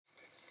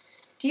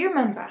Do you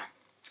remember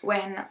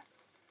when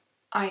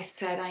I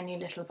said I knew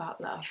little about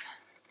love?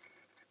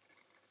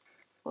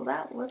 Well,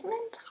 that wasn't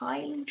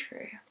entirely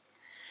true.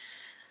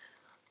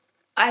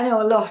 I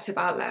know a lot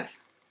about love.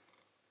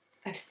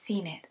 I've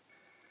seen it.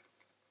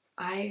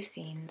 I've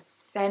seen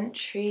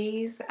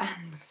centuries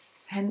and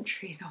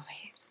centuries of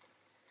it.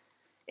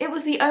 It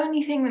was the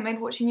only thing that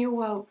made watching your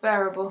world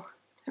bearable.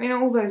 I mean,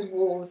 all those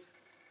wars,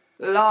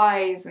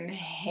 lies and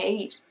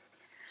hate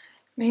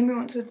made me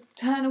want to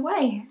turn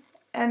away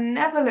and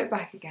never look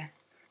back again.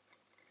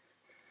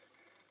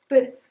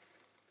 But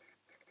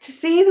to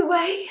see the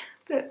way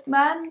that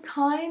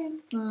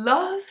mankind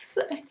loves,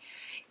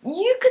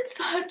 you could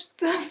search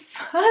the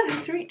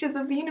furthest reaches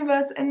of the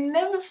universe and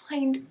never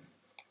find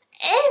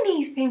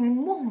anything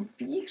more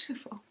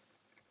beautiful.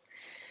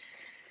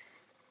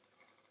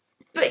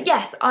 But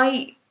yes,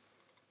 I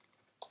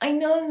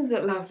know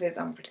that love is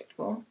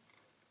unpredictable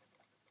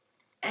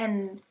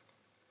and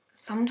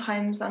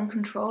sometimes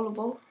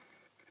uncontrollable,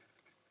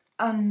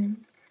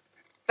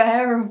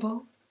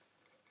 unbearable,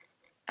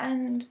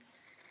 and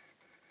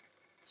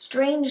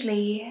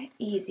strangely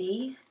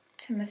easy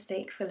to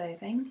mistake for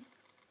loathing.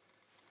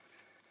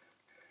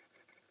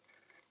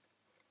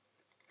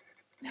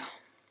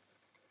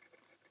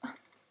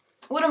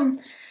 What I'm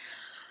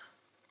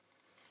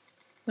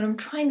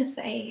trying to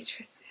say,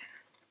 Tristan,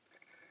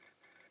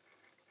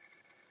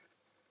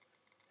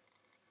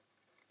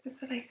 is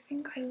that I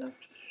think I love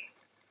you.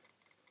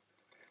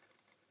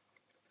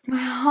 My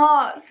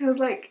heart feels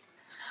like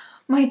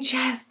my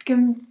chest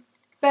can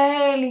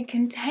barely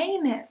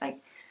contain it. Like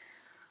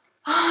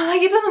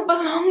it doesn't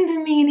belong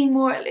to me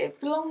anymore.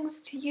 It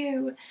belongs to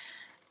you.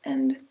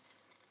 And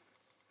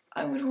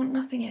I would want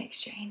nothing in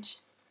exchange.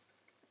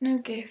 No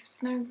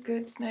gifts, no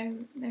goods,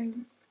 no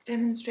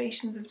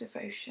demonstrations of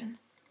devotion.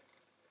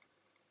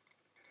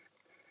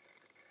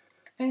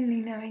 Only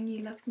knowing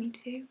you love me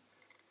too.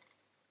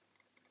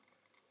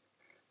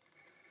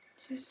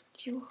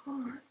 Just your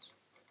heart.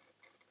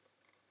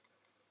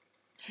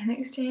 In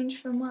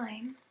exchange for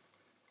mine.